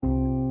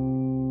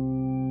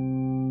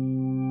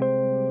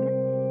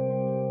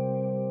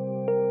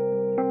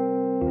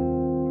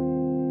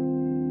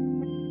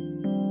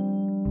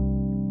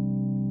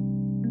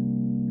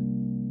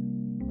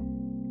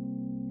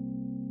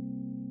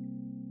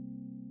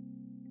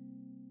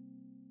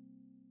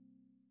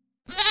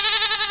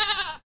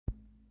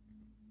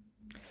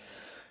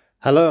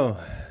Hello,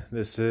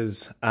 this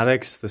is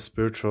Alex,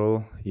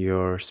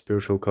 your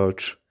spiritual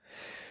coach.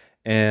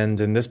 And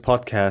in this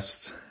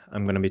podcast,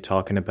 I'm going to be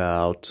talking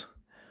about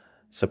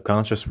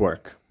subconscious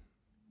work.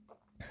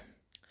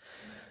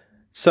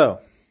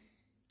 So,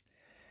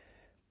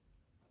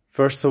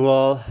 first of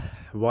all,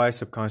 why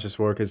subconscious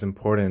work is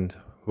important?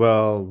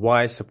 Well,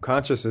 why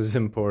subconscious is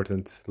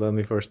important? Let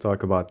me first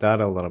talk about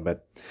that a little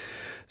bit.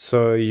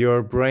 So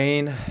your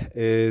brain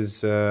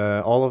is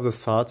all of the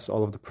thoughts,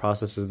 all of the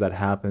processes that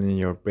happen in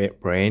your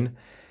brain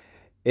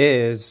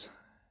is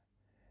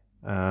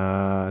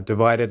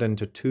divided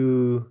into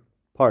two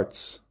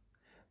parts,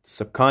 the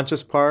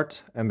subconscious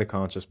part and the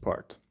conscious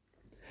part.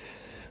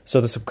 So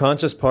the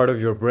subconscious part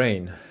of your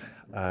brain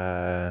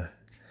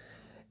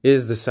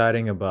is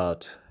deciding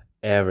about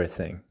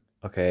everything,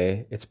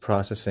 okay? It's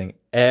processing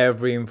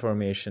every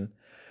information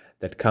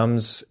that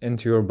comes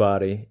into your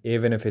body,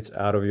 even if it's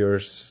out of your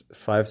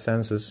five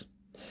senses.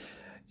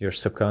 Your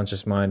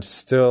subconscious mind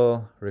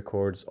still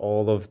records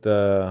all of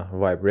the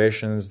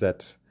vibrations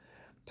that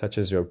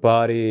touches your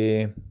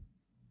body,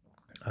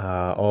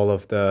 all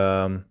of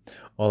the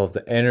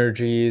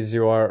energies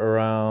you are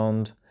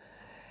around,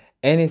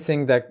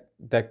 anything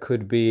that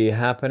could be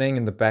happening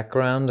in the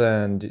background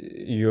and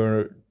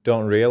you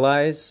don't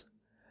realize.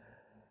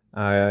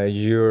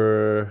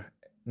 You're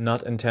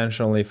not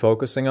intentionally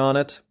focusing on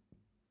it.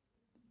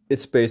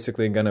 It's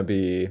basically gonna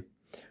be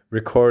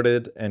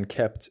recorded and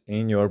kept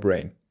in your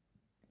brain.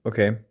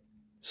 Okay,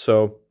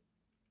 so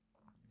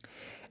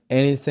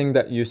anything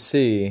that you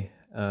see,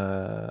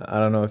 I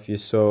don't know if you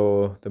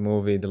saw the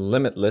movie The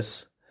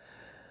Limitless.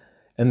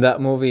 In that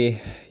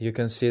movie, you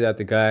can see that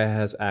the guy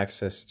has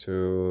access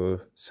to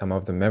some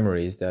of the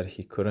memories that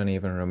he couldn't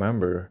even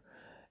remember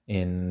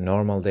in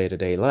normal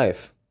day-to-day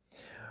life.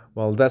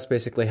 Well, that's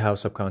basically how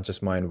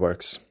subconscious mind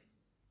works.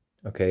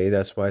 Okay,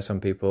 that's why some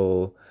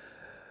people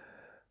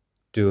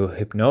do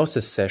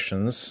hypnosis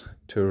sessions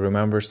to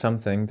remember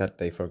something that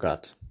they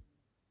forgot.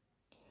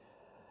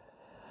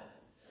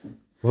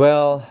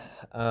 Well,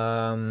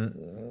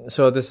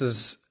 so this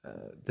is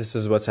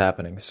what's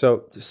happening.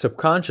 So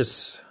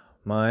subconscious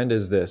mind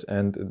is this,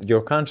 and your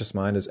conscious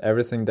mind is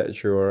everything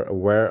that you're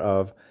aware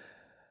of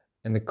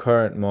in the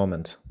current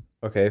moment.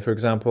 Okay, for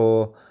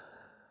example,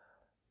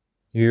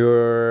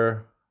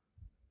 you're,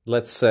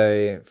 let's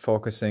say,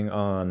 focusing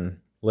on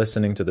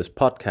listening to this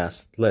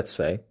podcast. Let's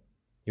say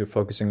you're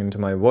focusing into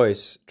my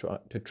voice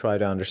to try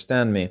to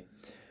understand me,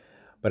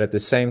 but at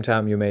the same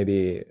time you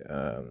maybe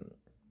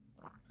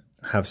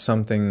have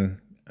something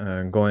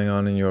going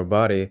on in your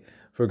body.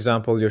 For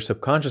example, your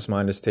subconscious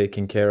mind is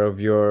taking care of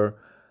your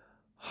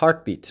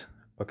heartbeat,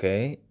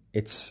 okay?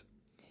 It's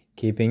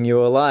keeping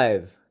you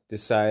alive,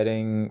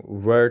 deciding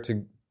where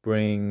to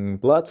bring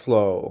blood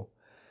flow,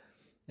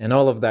 and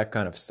all of that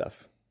kind of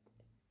stuff,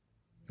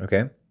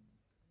 okay?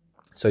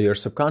 So your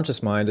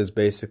subconscious mind is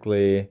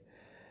basically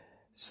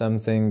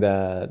something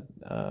that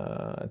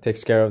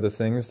takes care of the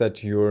things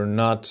that you're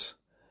not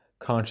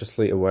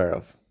consciously aware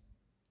of,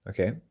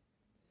 okay?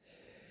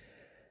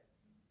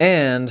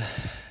 And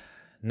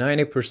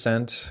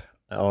 90%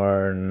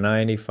 or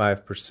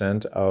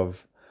 95%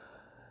 of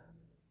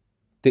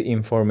the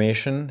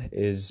information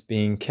is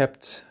being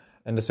kept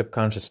in the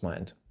subconscious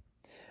mind.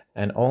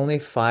 And only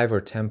 5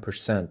 or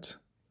 10%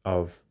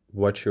 of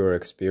what you're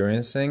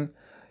experiencing,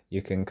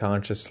 you can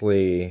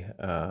consciously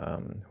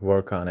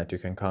work on it. You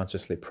can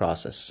consciously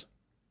process,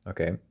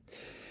 okay?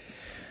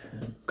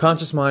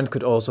 Conscious mind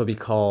could also be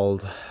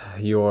called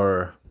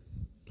your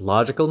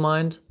logical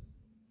mind.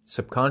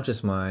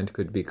 Subconscious mind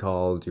could be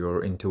called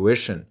your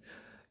intuition,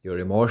 your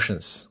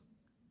emotions,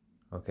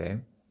 okay?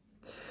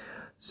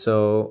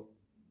 So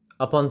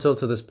up until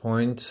to this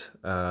point,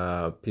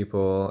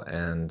 people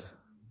and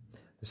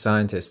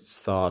scientists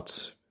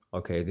thought,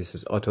 okay, this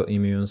is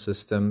autoimmune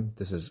system,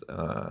 this is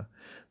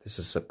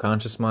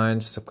subconscious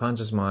mind.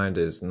 Subconscious mind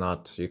is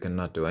not, you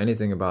cannot do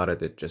anything about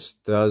it. It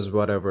just does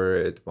whatever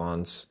it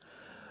wants.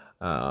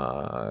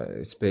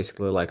 It's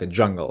basically like a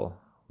jungle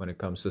when it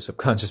comes to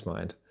subconscious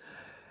mind.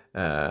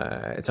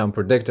 It's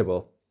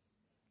unpredictable,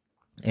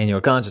 and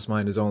your conscious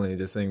mind is only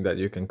the thing that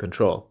you can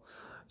control.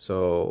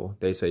 So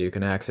they say you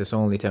can access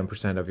only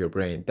 10% of your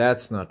brain.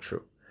 That's not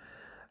true.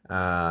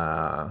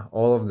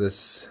 All of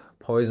this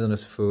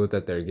poisonous food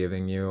that they're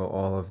giving you,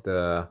 all of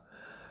the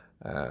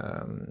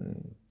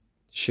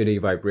shitty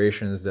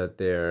vibrations that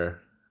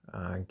they're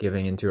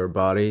giving into your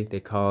body, they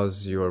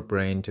cause your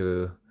brain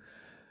to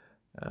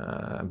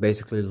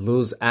basically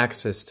lose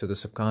access to the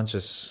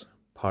subconscious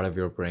part of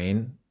your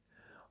brain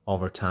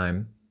over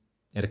time.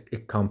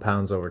 It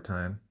compounds over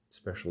time,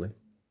 especially.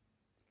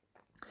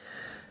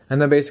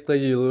 And then basically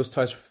you lose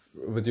touch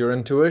with your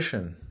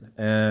intuition.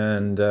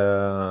 And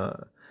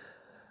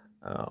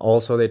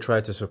also they try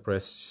to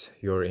suppress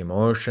your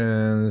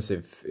emotions.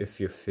 If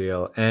you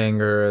feel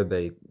anger,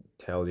 they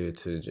tell you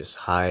to just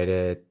hide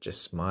it,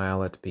 just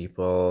smile at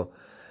people.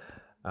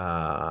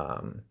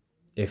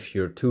 If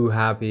you're too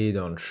happy,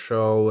 don't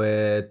show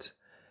it.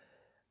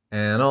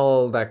 And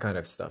all that kind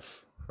of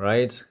stuff,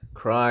 right?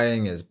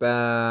 Crying is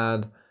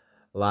bad.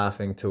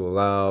 laughing too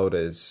loud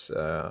is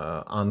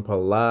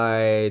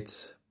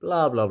unpolite,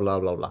 blah, blah, blah,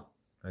 blah, blah.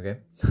 Okay?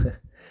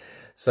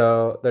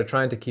 So they're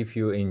trying to keep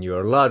you in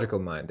your logical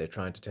mind. They're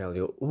trying to tell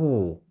you,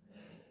 ooh,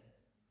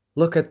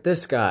 look at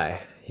this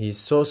guy. He's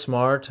so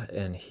smart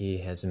and he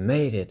has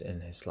made it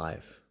in his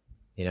life.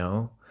 You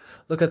know?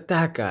 Look at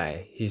that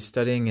guy. He's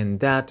studying in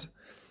that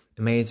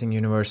amazing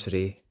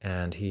university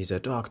and he's a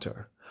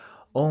doctor.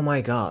 Oh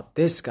my God,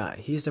 this guy,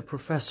 he's a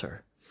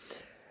professor.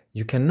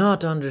 You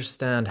cannot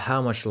understand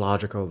how much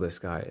logical this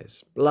guy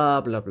is.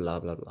 Blah, blah, blah,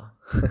 blah, blah.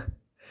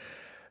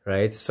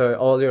 Right? So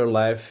all your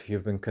life,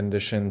 you've been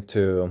conditioned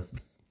to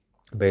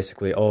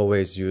basically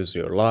always use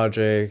your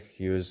logic,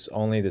 use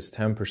only this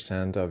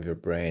 10% of your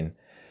brain,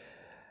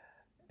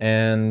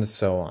 and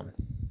so on.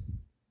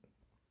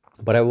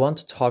 But I want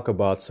to talk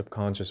about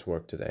subconscious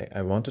work today.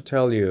 I want to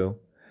tell you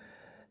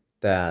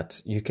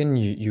that you can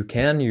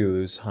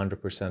use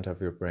 100%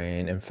 of your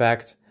brain. In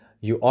fact,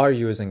 you are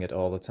using it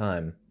all the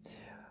time,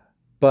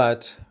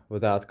 but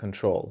without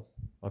control.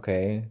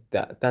 Okay,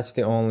 that's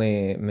the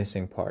only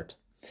missing part.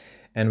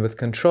 And with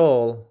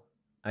control,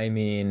 I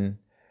mean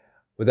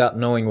without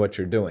knowing what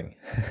you're doing,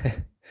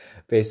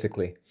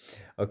 basically.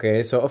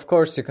 Okay, so of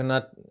course you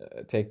cannot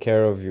take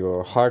care of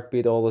your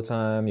heartbeat all the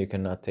time. You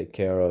cannot take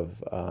care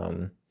of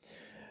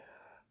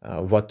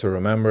what to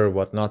remember,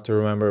 what not to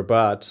remember.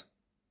 But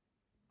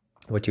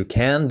what you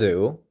can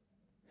do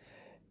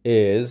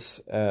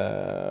is,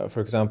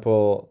 for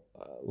example,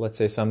 let's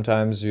say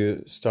sometimes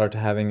you start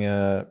having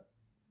a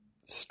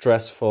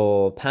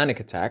stressful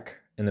panic attack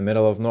in the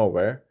middle of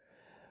nowhere,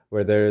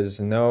 where there is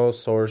no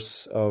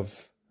source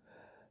of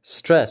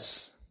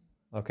stress,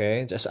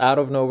 okay? Just out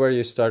of nowhere,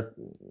 you start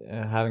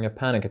having a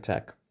panic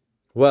attack.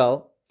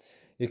 Well,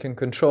 you can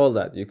control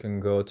that. You can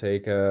go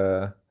take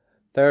a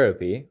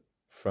therapy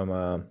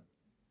from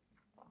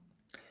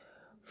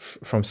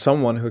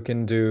someone who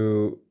can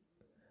do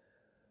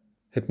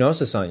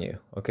hypnosis on you,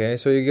 okay?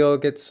 So you go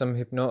get some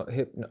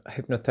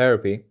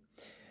hypnotherapy,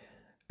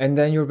 and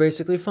then you're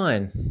basically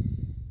fine.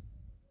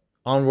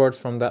 Onwards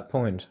from that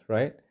point,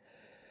 right?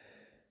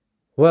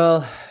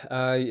 Well,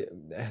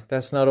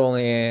 that's not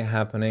only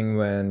happening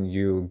when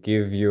you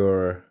give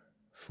your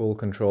full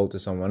control to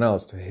someone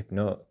else to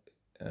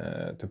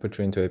put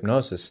you into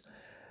hypnosis,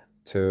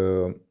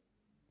 to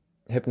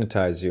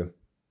hypnotize you.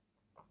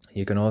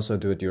 You can also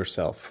do it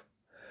yourself.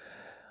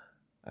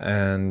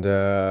 And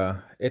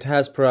it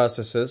has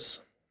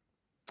processes,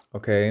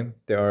 okay?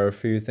 There are a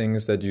few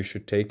things that you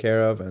should take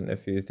care of and a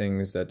few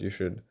things that you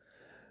should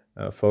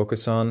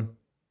focus on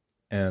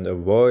and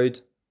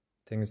avoid,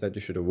 things that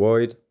you should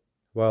avoid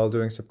while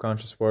doing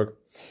subconscious work.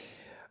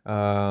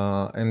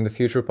 In the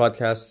future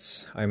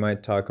podcasts, I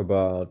might talk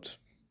about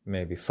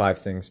maybe 5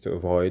 things to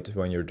avoid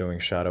when you're doing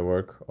shadow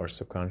work or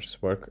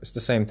subconscious work. It's the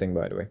same thing,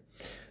 by the way,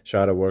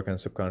 shadow work and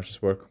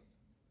subconscious work.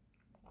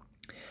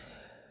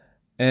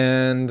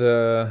 And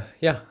so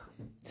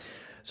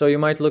you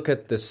might look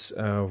at this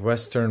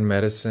Western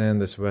medicine,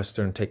 this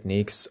Western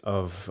techniques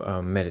of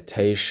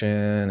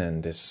meditation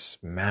and this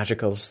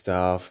magical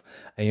stuff,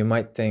 and you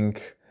might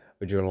think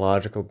with your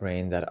logical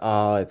brain that,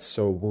 it's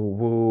so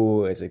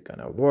woo-woo, is it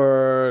gonna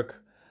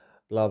work?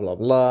 Blah, blah,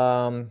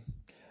 blah.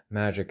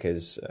 Magic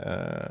is,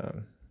 I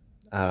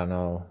don't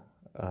know,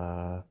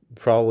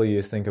 probably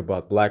you think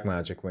about black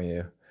magic when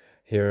you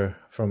hear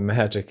from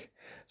magic.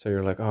 So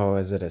you're like,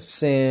 is it a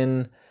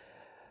sin?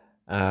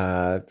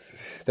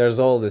 There's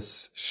all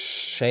this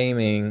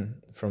shaming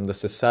from the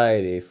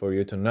society for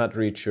you to not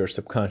reach your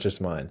subconscious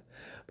mind.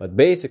 But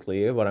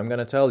basically, what I'm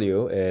gonna tell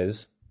you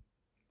is,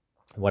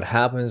 what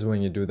happens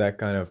when you do that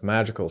kind of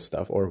magical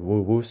stuff or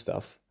woo-woo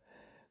stuff,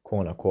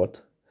 quote unquote,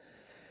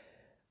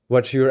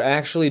 what you're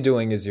actually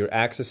doing is you're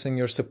accessing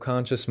your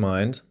subconscious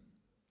mind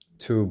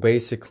to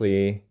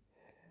basically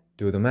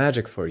do the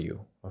magic for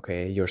you,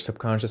 okay? Your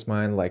subconscious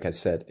mind, like I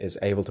said, is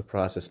able to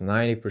process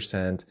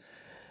 90%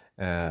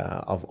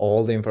 of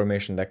all the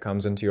information that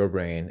comes into your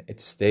brain. It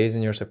stays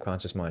in your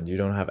subconscious mind. You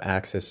don't have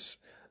access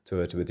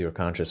to it with your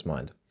conscious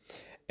mind.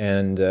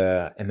 And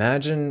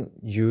imagine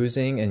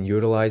using and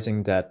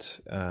utilizing that,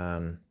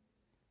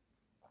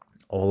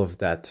 all of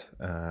that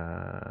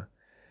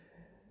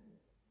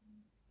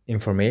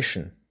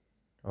information,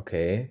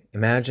 okay?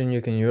 Imagine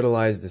you can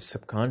utilize the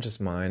subconscious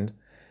mind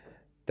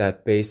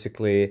that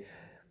basically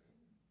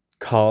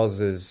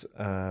causes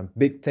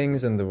big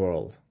things in the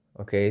world,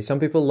 okay? Some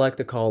people like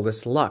to call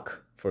this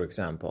luck, for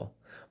example.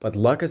 But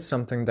luck is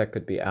something that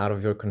could be out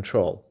of your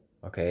control,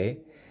 okay?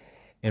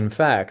 In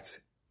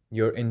fact,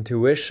 your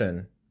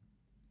intuition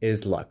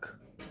is luck,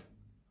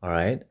 all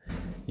right?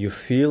 You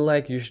feel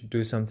like you should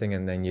do something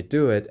and then you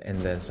do it and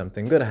then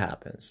something good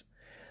happens.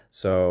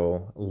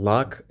 So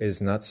luck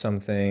is not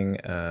something,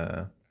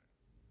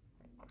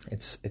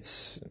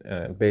 it's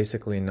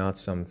basically not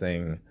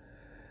something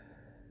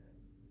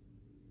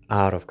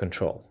out of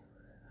control,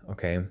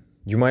 okay?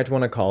 You might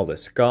want to call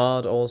this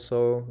God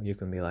also. You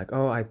can be like,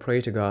 I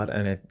pray to God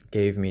and it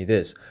gave me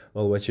this.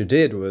 Well, what you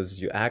did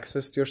was you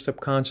accessed your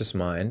subconscious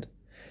mind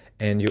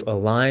and you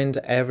aligned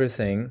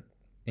everything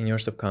in your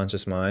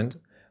subconscious mind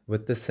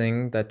with the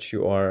thing that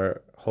you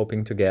are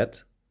hoping to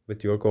get,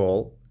 with your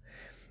goal,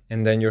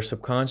 and then your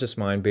subconscious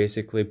mind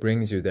basically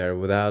brings you there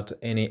without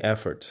any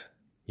effort.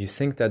 You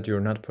think that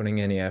you're not putting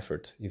any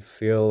effort. You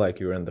feel like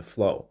you're in the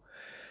flow.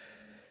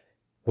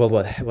 Well,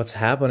 what's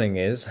happening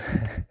is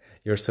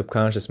your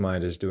subconscious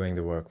mind is doing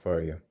the work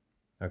for you.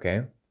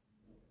 Okay?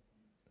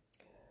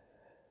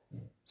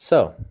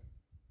 So,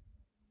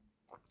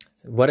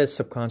 what is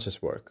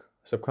subconscious work?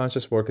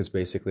 Subconscious work is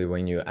basically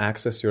when you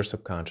access your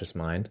subconscious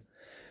mind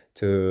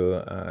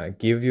to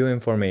give you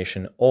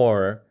information,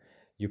 or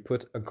you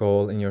put a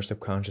goal in your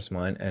subconscious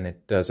mind and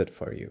it does it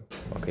for you.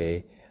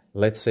 Okay?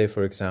 Let's say,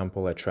 for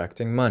example,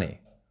 attracting money.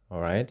 All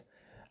right?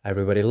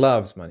 Everybody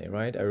loves money,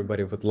 right?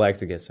 Everybody would like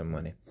to get some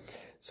money.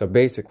 So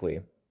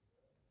basically,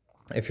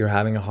 if you're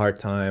having a hard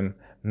time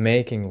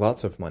making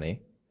lots of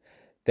money,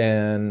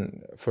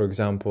 then, for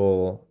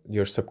example,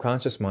 your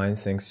subconscious mind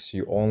thinks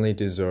you only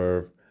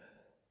deserve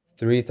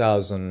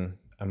 $3,000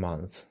 a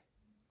month.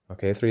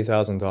 Okay,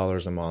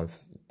 $3,000 a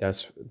month.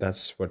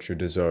 That's what you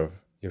deserve,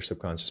 your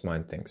subconscious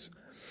mind thinks.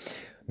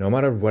 No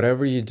matter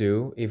whatever you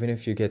do, even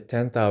if you get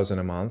 $10,000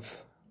 a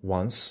month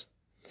once,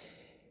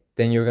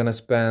 then you're gonna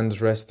spend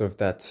the rest of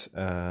that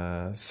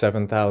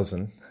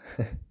 $7,000.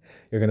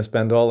 You're gonna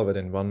spend all of it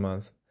in 1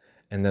 month,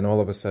 and then all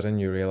of a sudden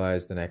you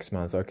realize the next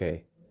month,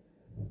 okay,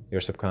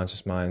 your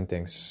subconscious mind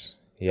thinks,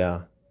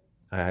 yeah,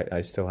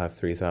 I still have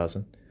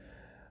 3,000.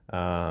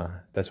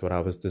 That's what I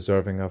was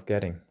deserving of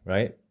getting,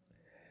 right?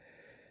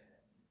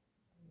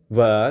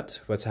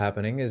 But what's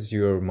happening is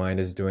your mind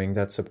is doing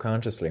that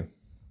subconsciously.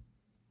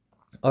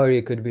 Or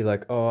you could be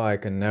like, oh, I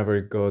can never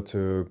go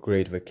to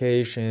great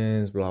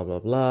vacations, blah, blah,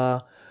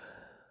 blah.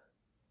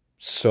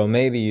 So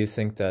maybe you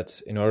think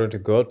that in order to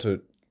go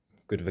to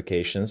good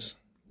vacations,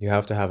 you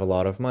have to have a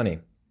lot of money.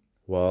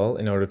 Well,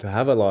 in order to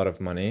have a lot of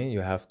money,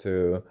 you have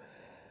to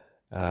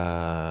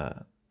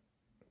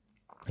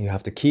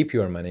keep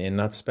your money and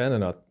not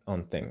spend it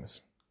on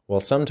things. Well,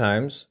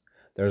 sometimes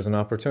there's an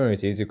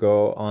opportunity to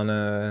go on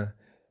a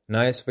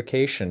nice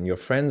vacation. Your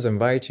friends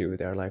invite you.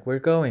 They're like, we're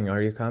going.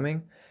 Are you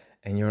coming?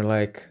 And you're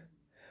like,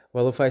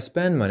 well, if I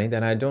spend money,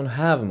 then I don't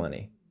have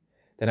money.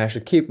 Then I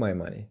should keep my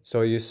money.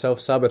 So you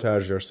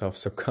self-sabotage yourself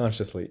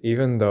subconsciously,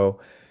 even though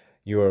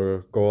your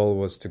goal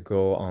was to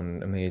go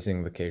on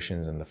amazing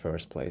vacations in the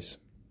first place.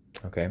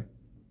 Okay?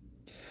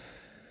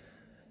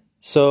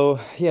 So,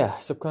 yeah,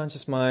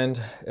 subconscious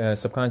mind,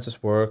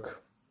 subconscious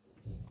work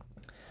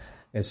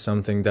is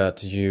something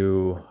that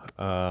you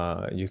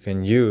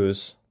can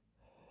use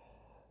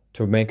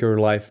to make your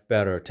life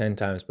better, 10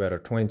 times better,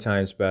 20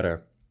 times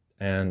better.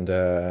 And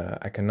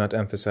I cannot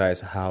emphasize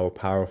how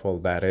powerful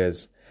that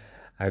is.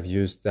 I've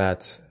used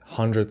that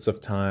hundreds of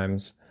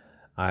times.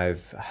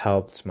 I've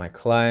helped my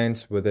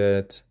clients with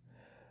it.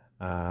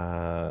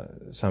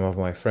 Some of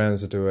my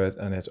friends do it,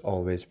 and it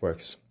always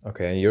works.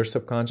 Okay, your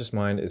subconscious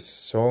mind is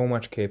so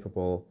much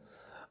capable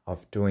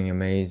of doing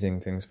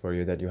amazing things for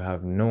you that you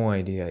have no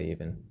idea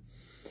even.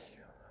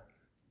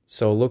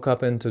 So look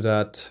up into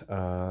that.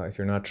 If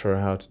you're not sure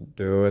how to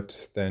do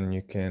it, then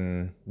you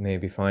can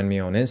maybe find me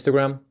on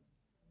Instagram.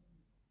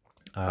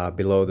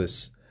 Below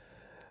this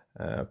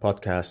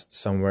podcast,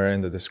 somewhere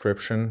in the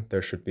description,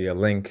 there should be a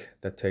link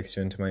that takes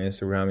you into my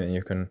Instagram, and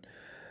you can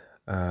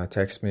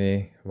text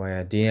me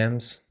via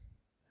DMs.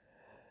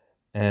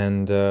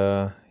 And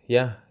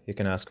yeah, you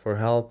can ask for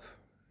help.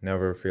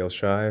 Never feel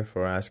shy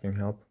for asking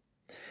help.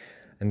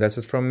 And that's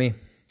it from me.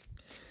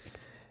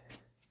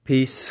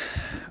 Peace.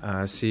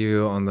 See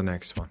you on the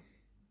next one.